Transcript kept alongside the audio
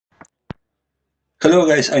Hello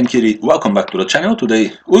guys, I'm Kiri. Welcome back to the channel.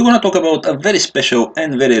 Today we're gonna talk about a very special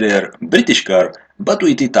and very rare British car, but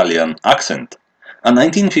with Italian accent. A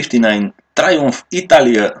 1959 Triumph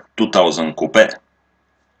Italia 2000 Coupe.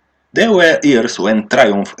 There were years when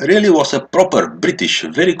Triumph really was a proper British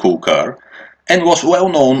very cool car and was well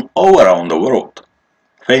known all around the world.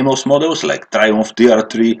 Famous models like Triumph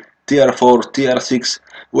TR3, TR4, TR6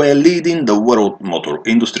 were leading the world motor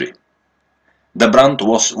industry. The brand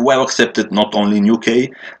was well accepted not only in UK,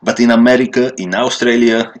 but in America, in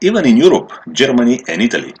Australia, even in Europe, Germany and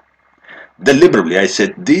Italy. Deliberately I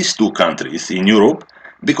said these two countries in Europe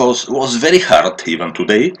because it was very hard even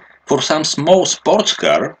today for some small sports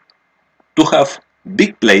car to have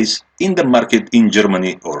big place in the market in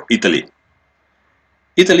Germany or Italy.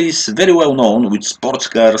 Italy is very well known with sports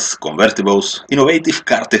cars, convertibles, innovative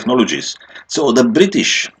car technologies, so the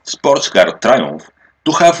British sports car Triumph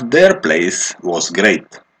to have their place was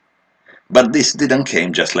great. But this didn't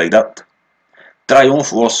came just like that.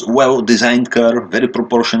 Triumph was well-designed car, very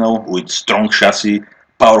proportional, with strong chassis,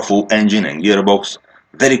 powerful engine and gearbox,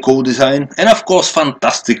 very cool design, and of course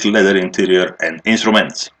fantastic leather interior and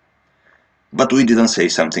instruments. But we didn't say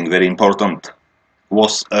something very important.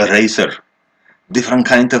 Was a racer. Different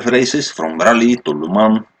kind of races from rally to Le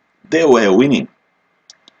Mans, they were winning.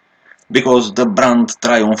 Because the brand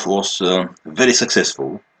Triumph was very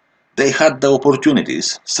successful, they had the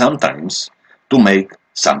opportunities, sometimes, to make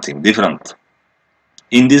something different.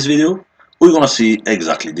 In this video, we're gonna see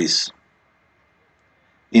exactly this.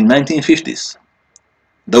 In 1950s,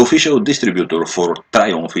 the official distributor for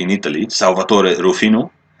Triumph in Italy, Salvatore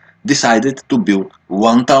Rufino, decided to build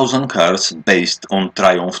 1000 cars based on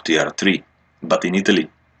Triumph TR3, but in Italy.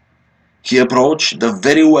 He approached the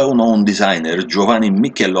very well-known designer Giovanni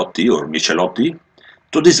Michelotti or Michelotti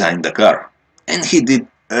to design the car, and he did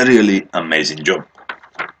a really amazing job.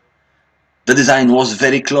 The design was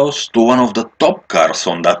very close to one of the top cars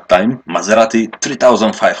on that time, Maserati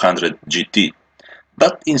 3500 GT,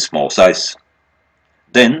 but in small size.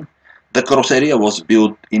 Then, the carrozzeria was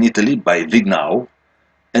built in Italy by Vignau,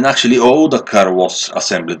 and actually all the car was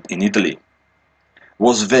assembled in Italy.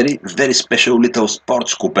 Was very special little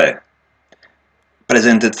sports coupe,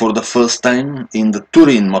 presented for the first time in the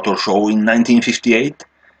Turin Motor Show in 1958,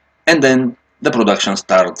 and then the production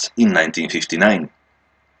starts in 1959.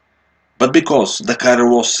 But because the car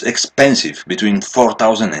was expensive, between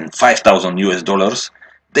 4,000 and 5,000 US dollars,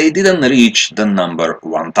 they didn't reach the number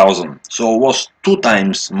 1,000, so it was 2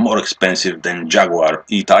 times more expensive than Jaguar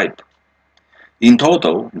E-Type. In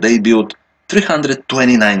total, they built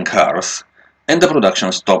 329 cars, and the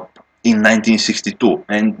production stopped in 1962,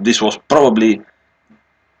 and this was probably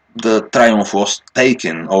the Triumph was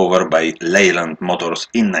taken over by Leyland Motors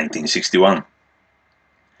in 1961.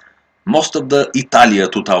 Most of the Italia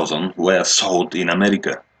 2000 were sold in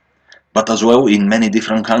America, but as well in many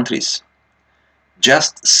different countries.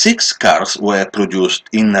 Just 6 cars were produced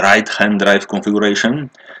in right-hand drive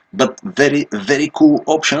configuration, but very cool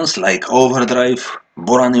options like overdrive,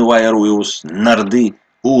 Borani wire wheels, Nardi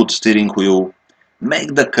wood steering wheel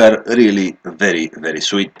make the car really very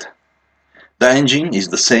sweet. The engine is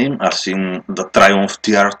the same as in the Triumph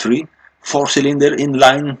TR3, 4-cylinder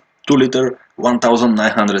inline, 2-liter,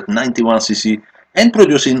 1991cc and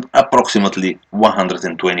producing approximately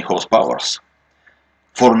 120 horsepower.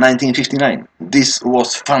 For 1959, this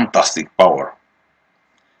was fantastic power.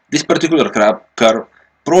 This particular car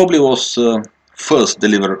probably was first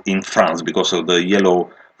delivered in France because of the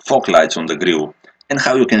yellow fog lights on the grille and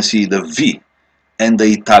how you can see the V and the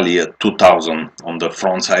Italia 2000 on the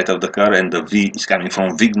front side of the car, and the V is coming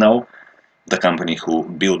from Vignau, the company who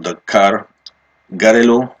built the car.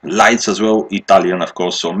 Garello lights as well, Italian of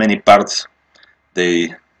course, so many parts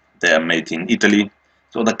they are made in Italy.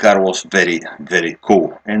 So the car was very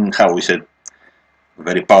cool, and how we said,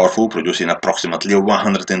 very powerful, producing approximately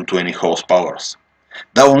 120 horsepower.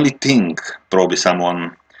 The only thing probably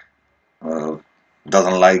someone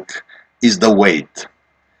doesn't like is the weight.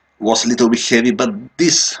 Was a little bit heavy, but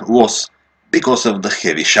this was because of the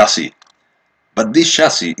heavy chassis. But this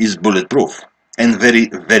chassis is bulletproof and very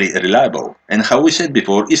reliable, and how we said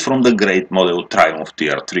before, is from the great model Triumph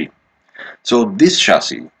TR3. So this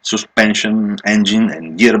chassis, suspension, engine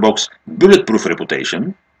and gearbox bulletproof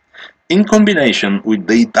reputation, in combination with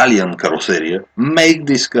the Italian carrozzeria, make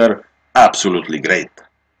this car absolutely great.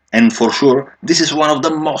 And for sure, this is one of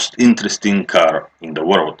the most interesting car in the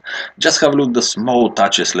world. Just have a look at the small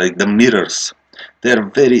touches like the mirrors. They are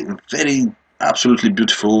very absolutely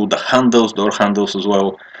beautiful. The handles, door handles as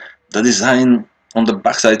well. The design on the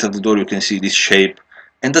back side of the door, you can see this shape.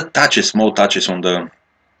 And the touches, small touches on the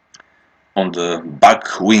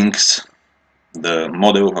back wings. The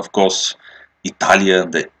model, of course, Italia,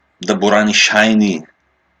 the Burani shiny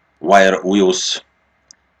wire wheels,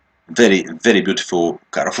 very beautiful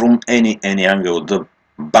car from any angle. The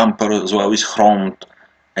bumper as well is chromed,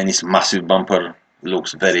 and its massive bumper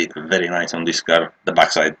looks very nice on this car. The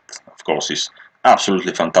backside, of course, is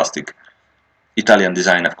absolutely fantastic. Italian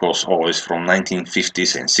design, of course, always from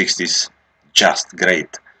 1950s and 60s, just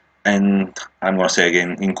great. And I'm gonna say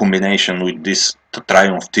again, in combination with this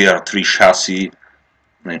Triumph TR3 chassis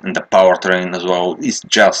and the powertrain as well, it's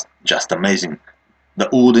just amazing. The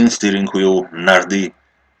wooden steering wheel, nerdy,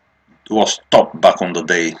 was top back on the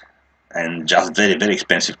day, and just very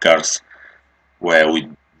expensive cars were with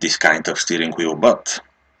this kind of steering wheel, but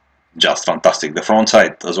just fantastic. The front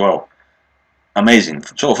side as well, amazing.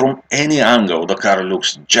 So from any angle the car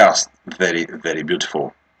looks just very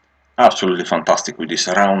beautiful, absolutely fantastic, with these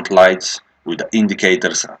round lights, with the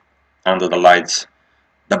indicators under the lights,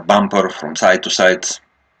 the bumper from side to side,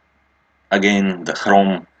 again the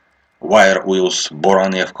chrome wire wheels,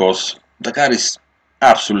 Burani, of course. The car is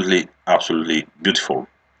absolutely beautiful.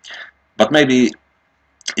 But maybe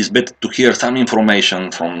it's better to hear some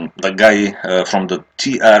information from the guy from the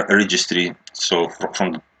TR registry, so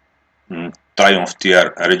from the Triumph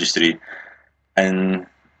TR registry, and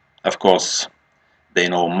of course they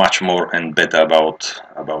know much more and better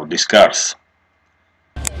about these cars.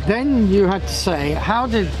 Then you had to say, how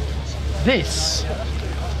did this,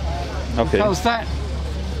 Okay. because that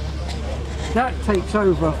takes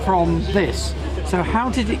over from this, so how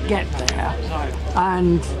did it get there,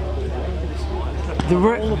 and the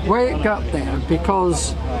way it got there?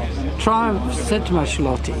 Because Triumph said to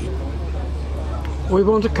Machelotti, we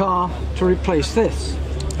want a car to replace this.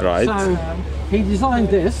 Right. So he designed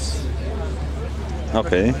this,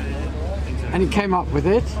 Okay. and he came up with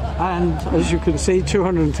it, and as you can see,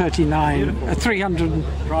 329.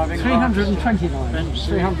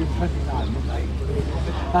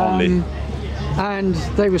 Only. And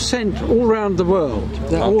they were sent all around the world.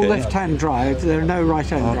 They're all Okay. left-hand drive, there are no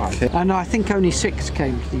right-hand drive. And I think only 6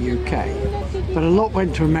 came to the UK, but a lot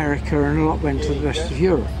went to America and a lot went to the rest of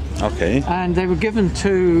Europe. Okay. And they were given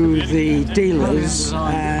to the dealers,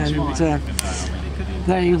 and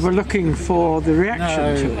they were looking for the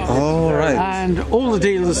reaction to it. Oh, right. And all the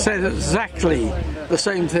dealers said exactly the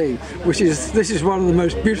same thing, which is, this is one of the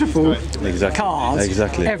most beautiful cars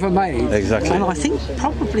ever made. Exactly. And I think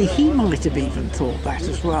probably he might have even thought that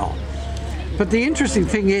as well. But the interesting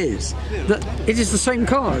thing is that it is the same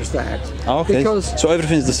car as that. Okay. Because so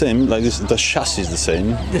everything's the same, like this, the chassis is the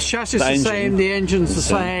same. the chassis is the same, the engine's the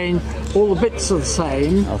same, all the bits are the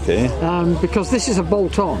same. Okay. Because this is a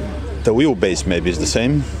bolt-on. The wheelbase maybe is the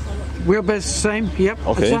same. Wheelbase is the same, yep,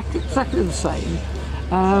 Okay. exactly the same.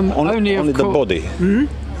 Only of the course, body.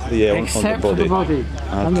 Yeah, except on the body. for the body.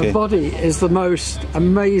 And the body is the most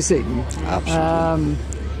amazing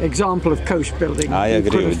example of coach building I you agree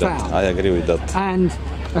could with have that. found. I agree with that. And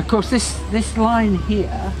of course this line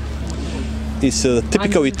here, It's a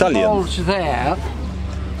typical and the Italian. bulge there,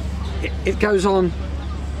 it goes on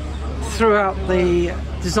throughout the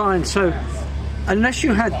design. So unless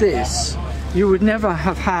you had this, you would never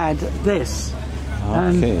have had this.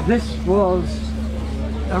 Okay. And this was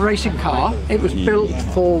a racing car. It was built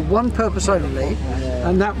for one purpose only,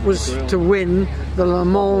 and that was to win the Le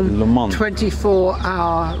Mans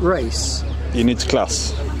 24-hour race. In its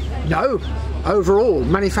class. No, overall,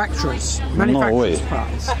 manufacturers way.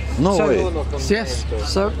 prize. No way. Yes.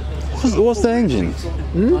 So What's the engine?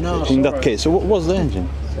 In that case, so what was the engine?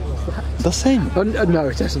 The same. no,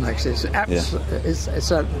 it doesn't actually.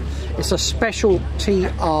 It's a special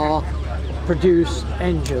TR produced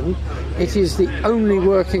engine. It is the only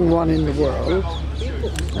working one in the world.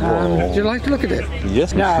 Would you like to look at it?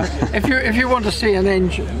 Yes. Now, if you want to see an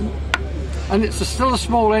engine, and it's still a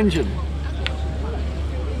small engine,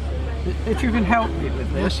 if you can help me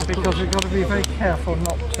with this, because we've got to be very careful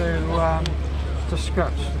not to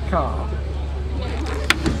scratch the car.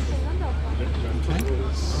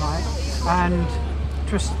 Right, and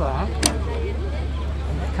twist that,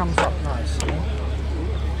 and it comes up nicely.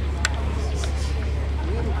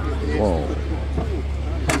 Wow.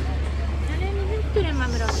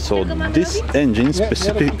 So this engine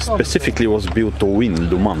specifically was built to win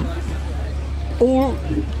Le Mans.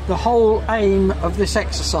 The whole aim of this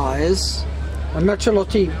exercise, and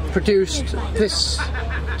Machelotti produced this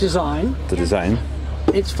design. The design.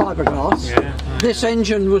 It's fiberglass. This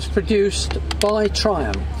engine was produced by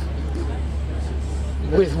Triumph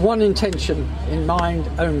with one intention in mind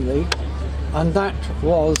only, and that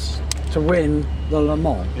was to win the Le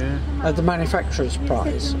Mans at the manufacturer's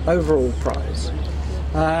prize, overall prize.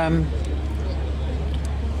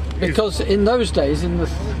 because in those days, in the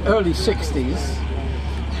early 60s,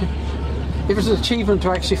 it was an achievement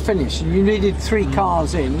to actually finish, and you needed 3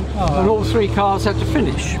 cars in, and all 3 cars had to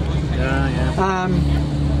finish.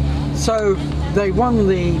 So they won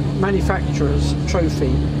the manufacturer's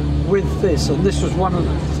trophy with this, and this was one of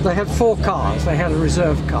them. They had 4 cars. They had a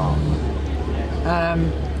reserve car.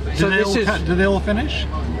 Do they all finish?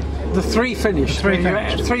 The 3 finished. The 3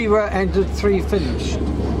 finished. 3 were entered, 3 finished.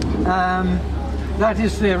 That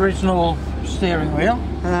is the original steering wheel.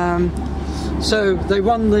 So they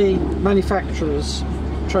won the manufacturer's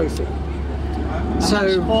trophy. And so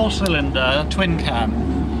that's 4-cylinder twin cam.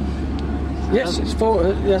 Yes, it's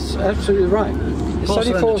 4. Yes, absolutely right. It's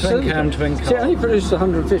only 4 cylinders. Twin cam. See, it only produced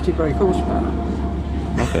 150 brake horsepower.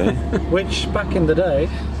 Okay. Which back in the day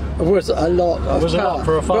Was a lot of was a power. lot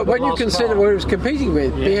for a But when you fiberglass consider car. what it was competing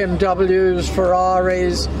with, BMWs,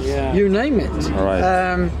 Ferraris, you name it.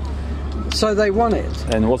 Right. So they won it.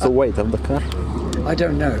 And what's the weight of the car? I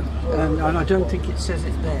don't know, and I don't think it says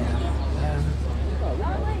it there.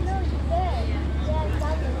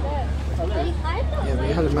 Yeah,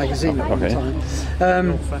 we had a magazine at one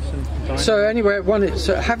time. So anyway, it won it.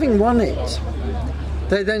 So having won it,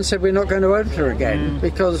 they then said we're not going to enter again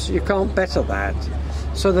because you can't better that.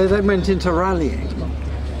 So they then went into rallying,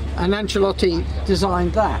 and Ancelotti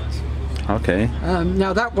designed that. Okay.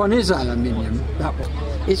 Now that one is aluminium. That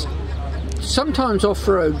one. It's sometimes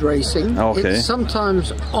off-road racing. Okay. It's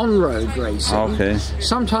sometimes on-road racing. Okay.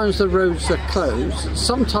 Sometimes the roads are closed.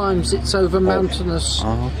 Sometimes it's over mountainous.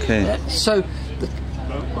 Okay. So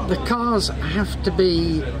the cars have to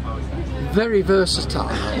be very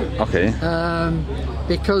versatile. Okay.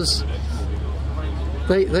 Because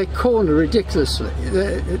they corner ridiculously.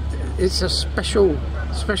 It's a special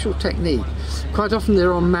technique. Quite often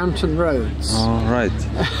they're on mountain roads. All right.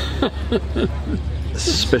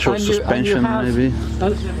 Special And suspension, maybe.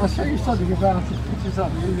 I'll show you something about it, which is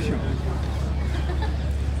unusual.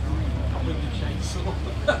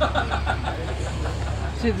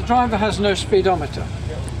 See, the driver has no speedometer.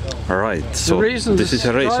 All right. The So reason this is a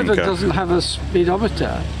the racing driver car. doesn't have a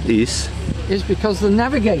speedometer Is is because the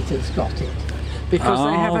navigator's got it. Because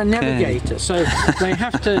they have a Okay. navigator, so they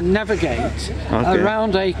have to navigate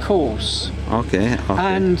around a course. okay.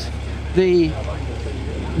 And the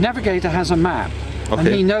navigator has a map, and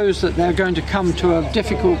Okay. he knows that they're going to come to a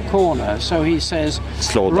difficult corner, so he says,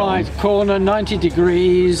 Slow down. right, corner 90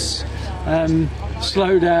 degrees,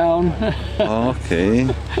 slow down. Okay.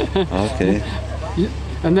 Okay.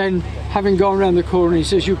 And then having gone around the corner, he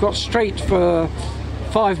says, you've got straight for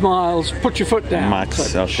 5 miles, put your foot down. Max.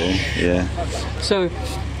 So, Okay. Yeah. so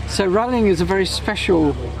rallying is a very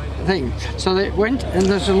special thing. So they went, and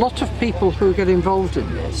there's a lot of people who get involved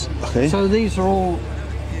in this. Okay. So these are all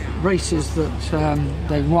races that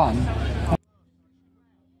they won.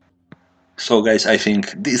 So guys, I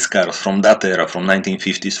think these cars from that era, from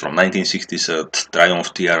 1950s, from 1960s,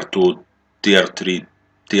 Triumph TR2, TR3,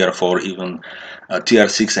 TR4, even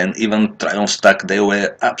TR6 and even Triumph Stack, they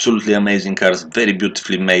were absolutely amazing cars, very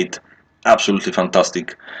beautifully made, absolutely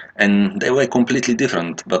fantastic, and they were completely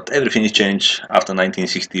different, but everything changed after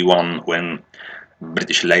 1961 when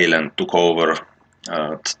British Leyland took over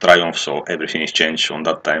Triumph, so everything is changed on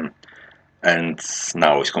that time, and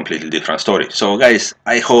now it's completely different story. So guys,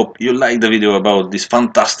 I hope you like the video about these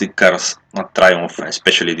fantastic cars at Triumph,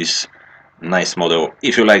 especially this nice model.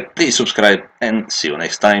 If you like, please subscribe and see you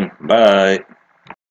next time. Bye.